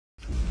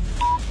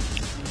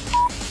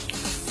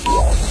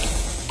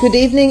Good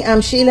evening,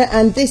 I'm Sheila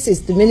and this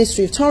is the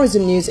Ministry of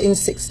Tourism News in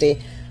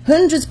 60.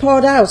 Hundreds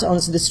poured out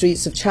onto the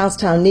streets of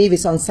Charlestown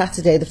Nevis on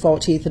Saturday the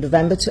 14th of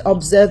November to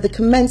observe the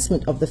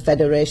commencement of the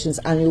Federation's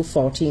annual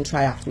 14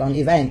 Triathlon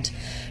event.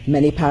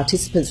 Many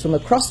participants from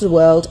across the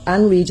world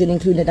and region,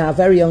 including our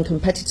very own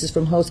competitors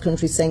from host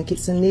country St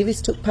Kitts and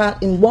Nevis, took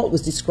part in what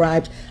was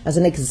described as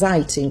an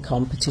exciting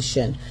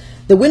competition.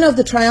 The winner of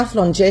the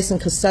triathlon, Jason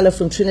Costello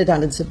from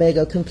Trinidad and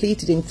Tobago,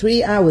 completed in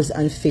 3 hours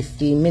and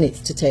 15 minutes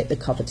to take the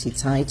coveted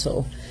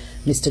title.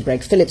 Mr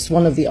Greg Phillips,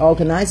 one of the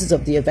organisers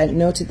of the event,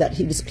 noted that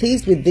he was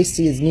pleased with this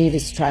year's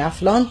Nevis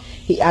Triathlon.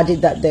 He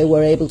added that they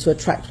were able to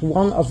attract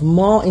one of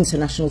more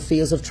international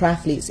fields of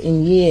triathletes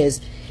in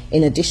years.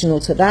 In addition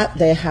to that,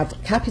 they have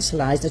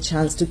capitalised a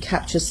chance to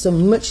capture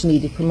some much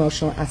needed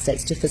promotional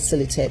assets to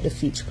facilitate the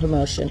future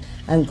promotion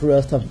and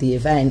growth of the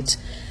event.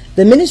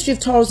 The Ministry of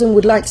Tourism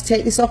would like to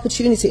take this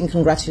opportunity in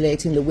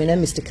congratulating the winner,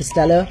 Mr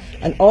Costello,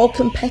 and all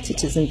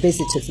competitors and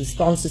visitors and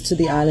sponsors to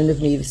the island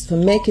of Nevis for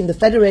making the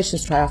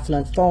Federation's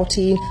Triathlon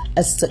 14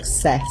 a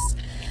success.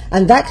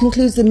 And that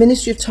concludes the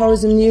Ministry of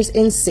Tourism News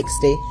in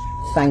 60.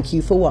 Thank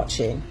you for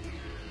watching.